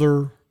few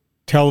other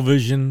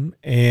television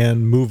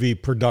and movie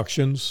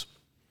productions.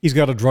 He's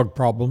got a drug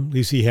problem, at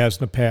least he has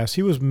in the past.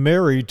 He was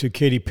married to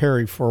Katy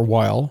Perry for a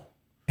while,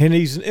 and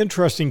he's an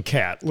interesting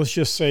cat. Let's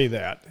just say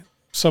that.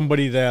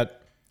 Somebody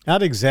that,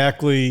 not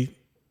exactly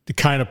the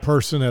kind of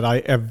person that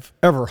I have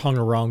ever hung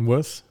around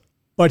with,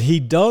 but he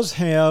does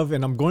have,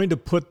 and I'm going to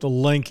put the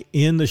link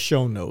in the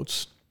show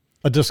notes,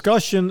 a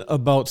discussion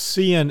about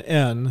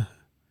CNN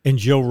and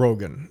Joe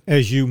Rogan.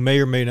 As you may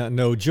or may not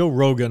know, Joe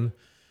Rogan,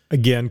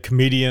 again,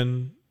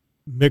 comedian,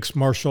 mixed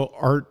martial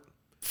art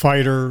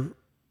fighter,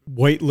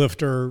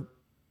 weightlifter.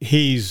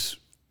 He's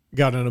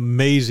got an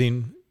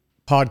amazing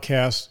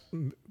podcast,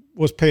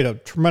 was paid a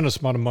tremendous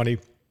amount of money,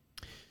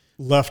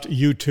 left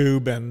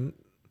YouTube and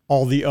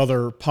all the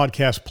other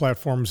podcast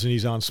platforms, and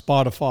he's on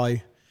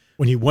Spotify.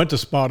 When he went to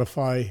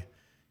Spotify,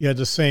 you had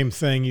the same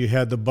thing. You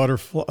had the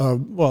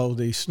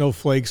the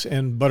snowflakes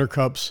and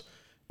buttercups,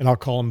 and I'll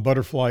call them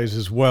butterflies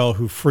as well,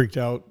 who freaked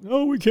out.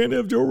 Oh, we can't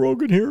have Joe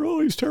Rogan here.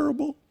 Oh, he's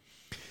terrible.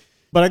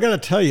 But I got to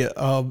tell you,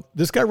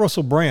 this guy,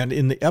 Russell Brand,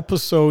 in the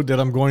episode that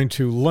I'm going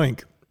to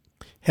link,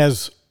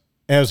 has,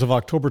 as of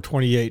October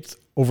 28th,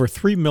 over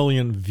 3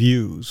 million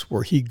views,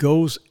 where he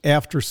goes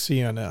after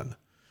CNN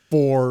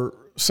for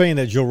saying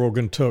that Joe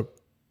Rogan took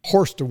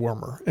horse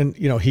dewormer. And,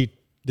 he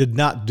did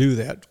not do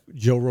that.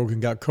 Joe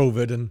Rogan got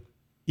COVID, and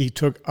he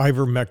took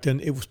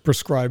ivermectin. It was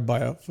prescribed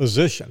by a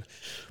physician.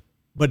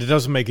 But it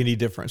doesn't make any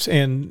difference.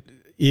 And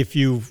if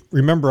you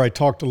remember, I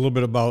talked a little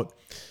bit about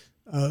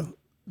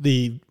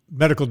the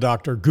medical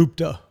doctor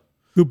Gupta,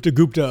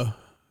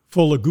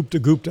 full of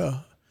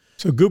Gupta.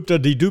 So Gupta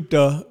de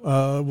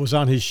Dupta was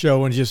on his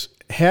show and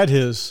just had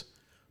his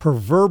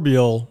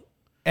proverbial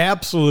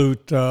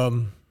absolute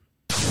handed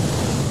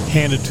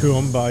to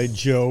him by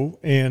Joe.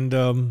 And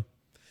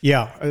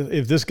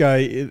if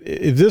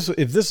this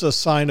is a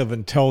sign of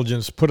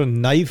intelligence, put a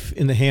knife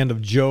in the hand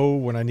of Joe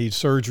when I need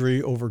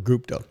surgery over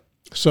Gupta.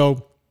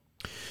 So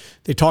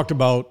they talked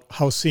about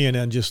how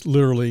CNN just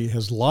literally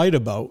has lied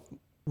about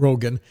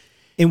Rogan.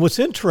 And what's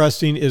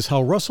interesting is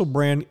how Russell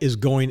Brand is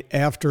going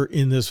after,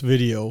 in this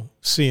video,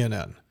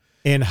 CNN,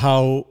 and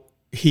how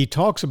he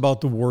talks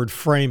about the word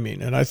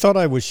framing. And I thought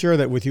I would share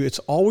that with you. It's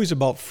always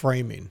about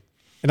framing.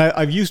 And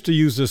I've used to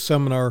use this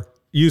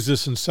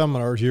in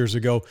seminars years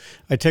ago.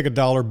 I take a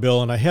dollar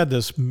bill, and I had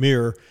this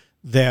mirror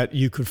that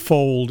you could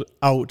fold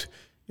out.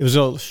 It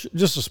was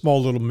just a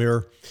small little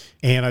mirror,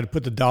 and I'd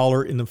put the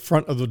dollar in the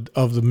front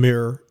of the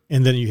mirror,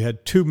 and then you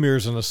had two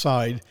mirrors on the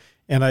side.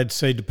 And I'd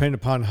say, depending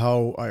upon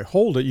how I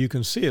hold it, you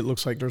can see it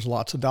looks like there's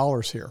lots of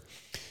dollars here.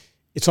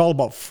 It's all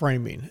about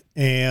framing.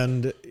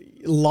 And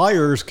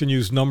liars can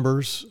use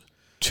numbers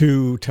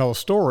to tell a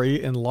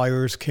story, and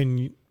liars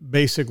can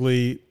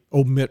basically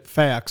omit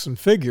facts and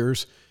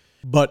figures.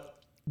 But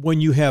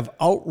when you have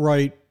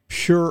outright,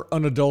 pure,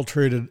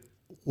 unadulterated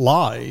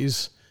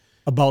lies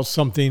about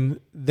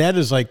something, that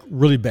is like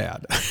really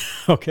bad.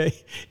 Okay?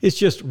 It's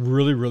just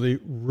really,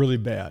 really, really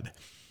bad.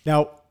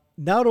 Now,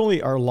 not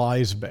only are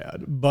lies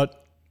bad, but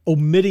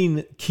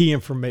omitting key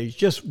information,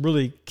 just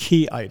really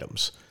key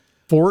items.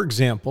 For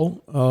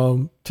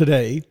example,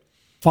 today,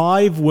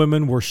 5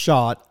 women were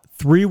shot,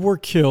 3 were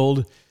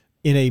killed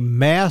in a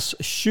mass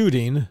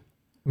shooting,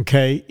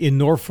 in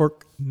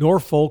Norfolk,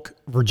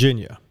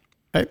 Virginia.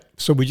 Okay?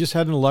 So we just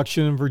had an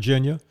election in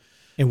Virginia,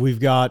 and we've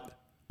got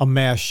a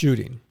mass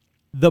shooting.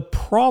 The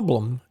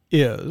problem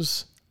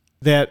is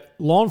that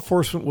law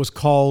enforcement was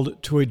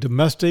called to a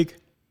domestic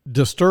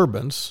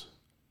disturbance,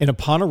 and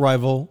upon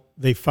arrival,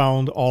 they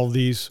found all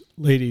these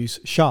ladies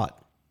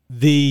shot.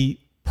 The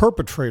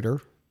perpetrator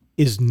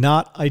is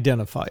not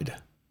identified.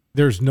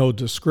 There's no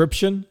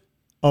description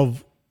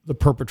of the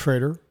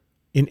perpetrator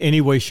in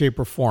any way, shape,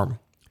 or form.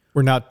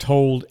 We're not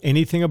told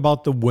anything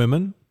about the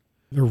women,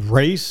 their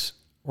race,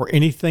 or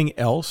anything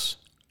else,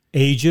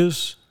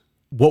 ages,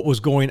 what was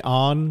going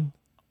on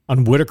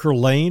Whitaker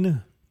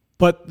Lane.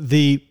 But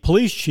the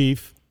police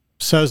chief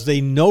says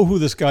they know who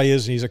this guy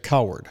is and he's a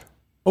coward.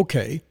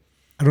 Okay,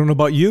 I don't know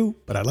about you,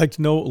 but I'd like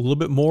to know a little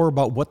bit more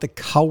about what the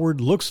coward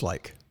looks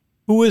like.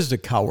 Who is the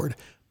coward?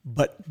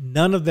 But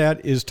none of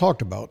that is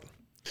talked about.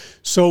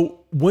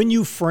 So when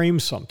you frame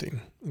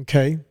something,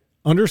 okay,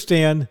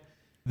 understand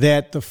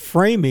that the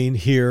framing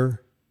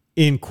here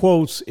in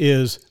quotes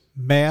is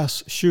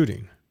mass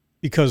shooting,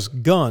 because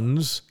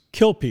guns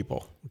kill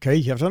people. Okay,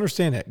 you have to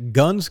understand that.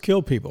 Guns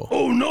kill people.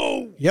 Oh,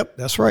 no. Yep,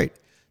 that's right.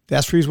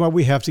 That's the reason why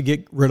we have to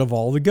get rid of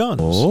all the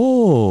guns.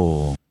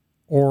 Oh.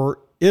 Or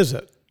is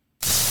it?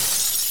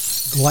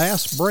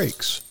 Glass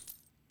breaks.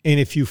 And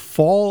if you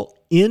fall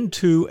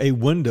into a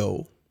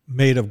window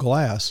made of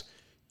glass,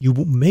 you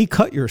may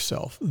cut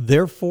yourself.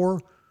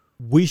 Therefore,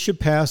 we should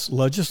pass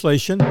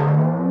legislation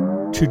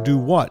to do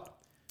what?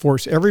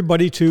 Force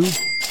everybody to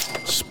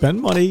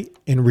spend money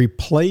and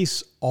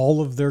replace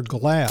all of their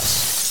glass.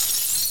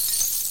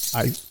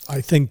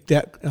 I think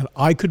that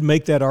I could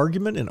make that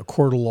argument in a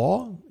court of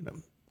law, in a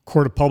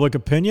court of public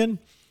opinion.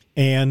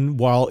 And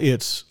while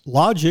it's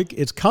logic,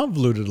 it's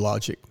convoluted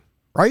logic,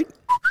 right?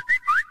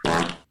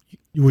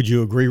 Would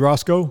you agree,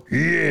 Roscoe?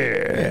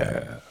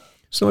 Yeah.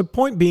 So my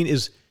point being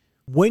is,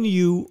 when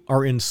you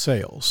are in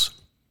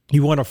sales,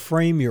 you want to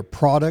frame your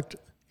product,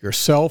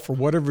 yourself, or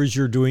whatever it is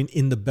you're doing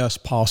in the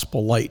best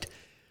possible light.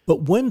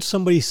 But when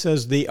somebody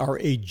says they are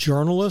a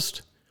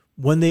journalist,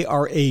 when they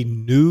are a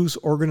news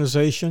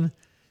organization,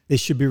 they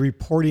should be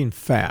reporting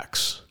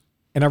facts.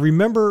 And I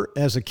remember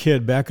as a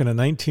kid back in the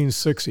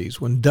 1960s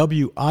when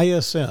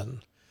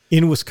WISN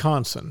in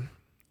Wisconsin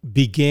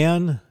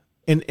began,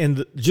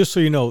 and just so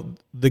you know,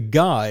 the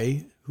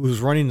guy who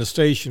was running the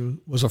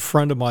station was a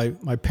friend of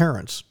my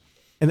parents.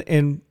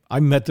 And I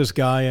met this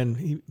guy,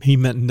 and he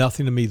meant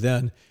nothing to me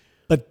then.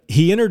 But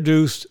he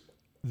introduced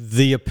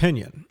the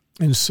opinion.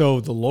 And so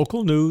the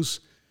local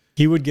news,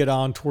 he would get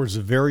on towards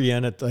the very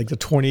end at like the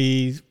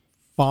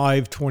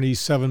 25,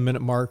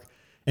 27-minute mark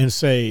and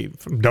say,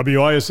 from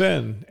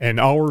WISN, and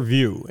our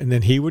view. And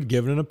then he would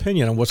give an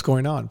opinion on what's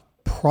going on.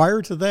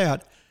 Prior to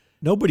that,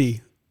 nobody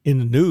in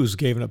the news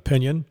gave an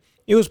opinion.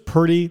 It was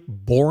pretty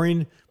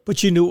boring,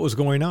 but you knew what was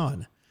going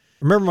on.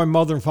 I remember my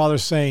mother and father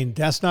saying,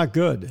 that's not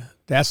good.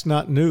 That's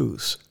not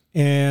news.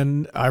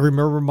 And I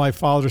remember my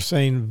father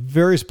saying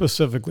very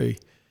specifically,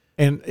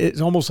 and it's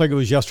almost like it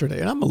was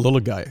yesterday, and I'm a little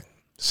guy,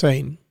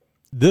 saying,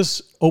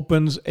 this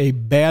opens a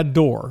bad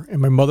door.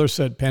 And my mother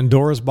said,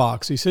 Pandora's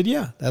box. He said,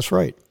 yeah, that's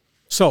right.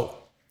 So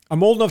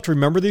I'm old enough to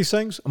remember these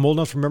things. I'm old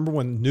enough to remember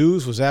when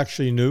news was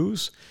actually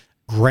news.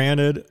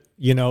 Granted,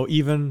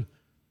 even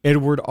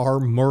Edward R.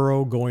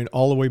 Murrow going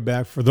all the way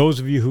back. For those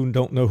of you who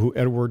don't know who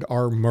Edward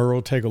R.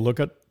 Murrow, take a look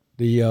at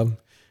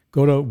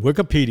go to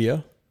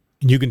Wikipedia,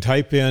 and you can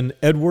type in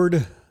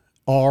Edward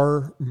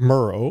R.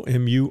 Murrow,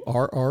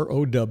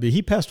 M-U-R-R-O-W.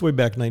 He passed away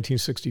back in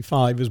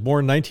 1965. He was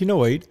born in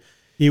 1908.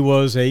 He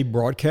was a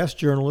broadcast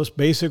journalist.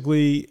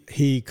 Basically,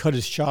 he cut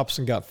his chops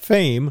and got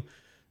fame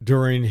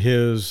during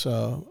his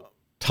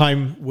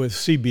time with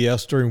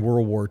CBS during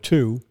World War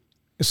II.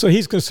 So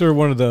he's considered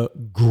one of the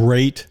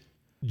great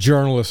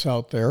journalists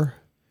out there.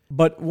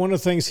 But one of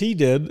the things he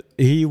did,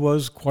 he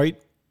was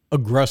quite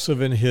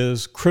aggressive in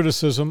his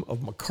criticism of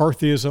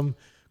McCarthyism,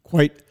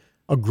 quite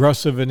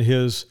aggressive in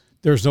his,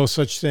 there's no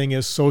such thing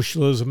as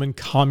socialism and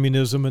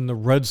communism and the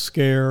Red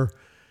Scare.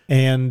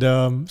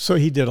 And so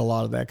he did a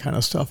lot of that kind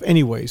of stuff.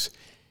 Anyways,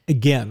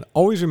 again,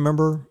 always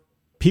remember,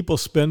 people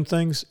spin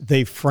things,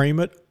 they frame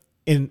it.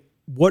 And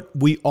what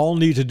we all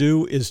need to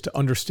do is to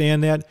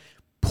understand that,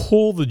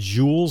 pull the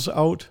jewels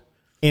out,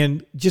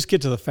 and just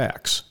get to the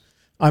facts.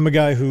 I'm a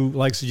guy who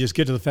likes to just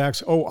get to the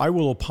facts. Oh, I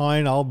will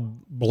opine, I'll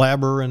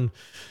blabber and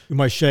do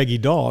my shaggy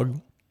dog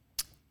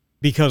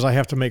because I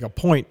have to make a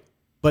point.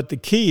 But the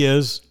key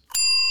is,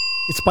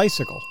 it's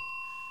bicycle.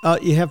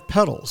 You have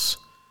pedals.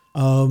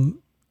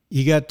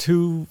 You got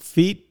 2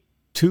 feet,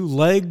 2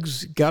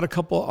 legs, got a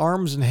couple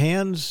arms and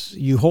hands.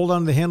 You hold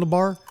on to the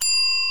handlebar.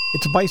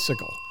 It's a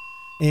bicycle.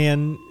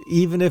 And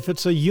even if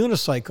it's a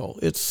unicycle,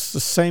 it's the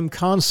same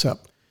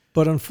concept.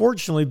 But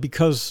unfortunately,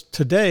 because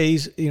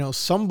today's,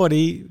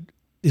 somebody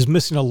is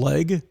missing a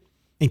leg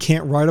and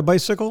can't ride a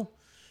bicycle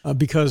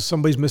because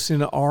somebody's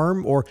missing an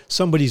arm or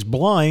somebody's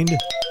blind,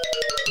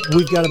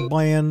 we've got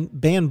to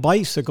ban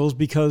bicycles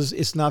because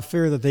it's not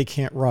fair that they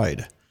can't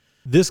ride.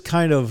 This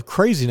kind of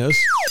craziness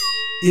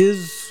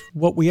is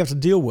what we have to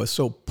deal with.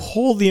 So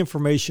pull the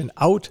information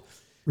out.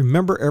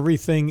 Remember,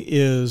 everything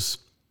is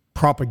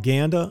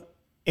propaganda,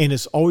 and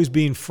it's always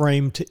being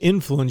framed to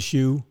influence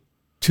you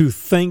to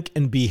think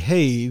and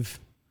behave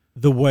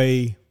the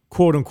way,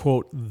 quote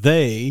unquote,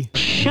 they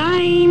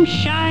shame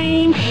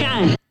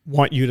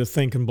want you to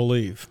think and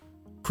believe.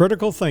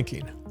 Critical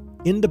thinking.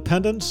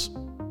 Independence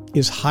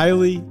is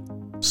highly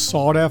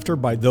sought after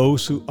by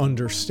those who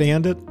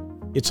understand it.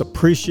 It's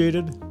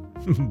appreciated,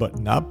 but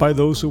not by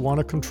those who want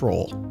to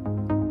control.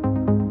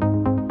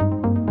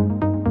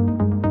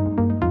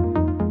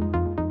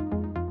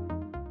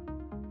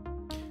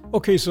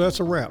 Okay, so that's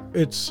a wrap.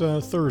 It's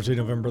Thursday,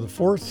 November the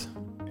 4th,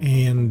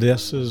 and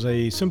this is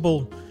a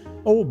simple,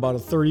 about a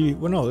 30,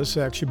 well, no, this is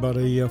actually about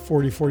a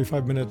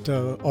 45 minute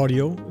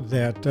audio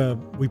that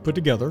we put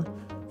together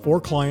for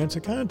clients.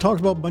 It kind of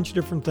talks about a bunch of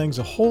different things,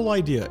 the whole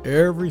idea,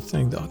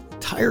 everything, the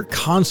entire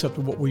concept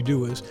of what we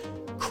do is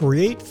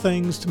create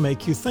things to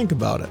make you think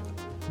about it.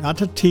 Not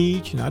to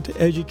teach, not to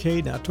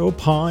educate, not to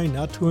opine,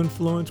 not to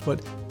influence,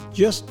 but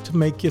just to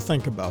make you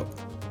think about it.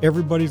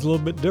 Everybody's a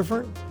little bit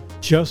different.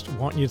 Just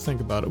want you to think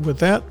about it. With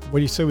that, what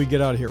do you say we get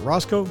out of here?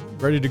 Roscoe,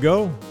 ready to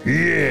go?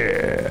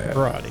 Yeah.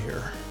 We're out of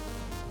here.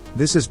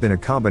 This has been a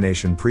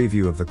combination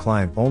preview of the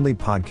client-only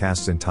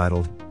podcast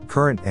entitled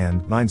Current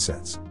End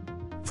Mindsets.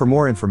 For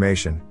more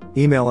information,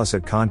 email us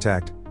at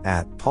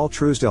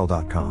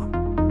contact@paultruesdell.com.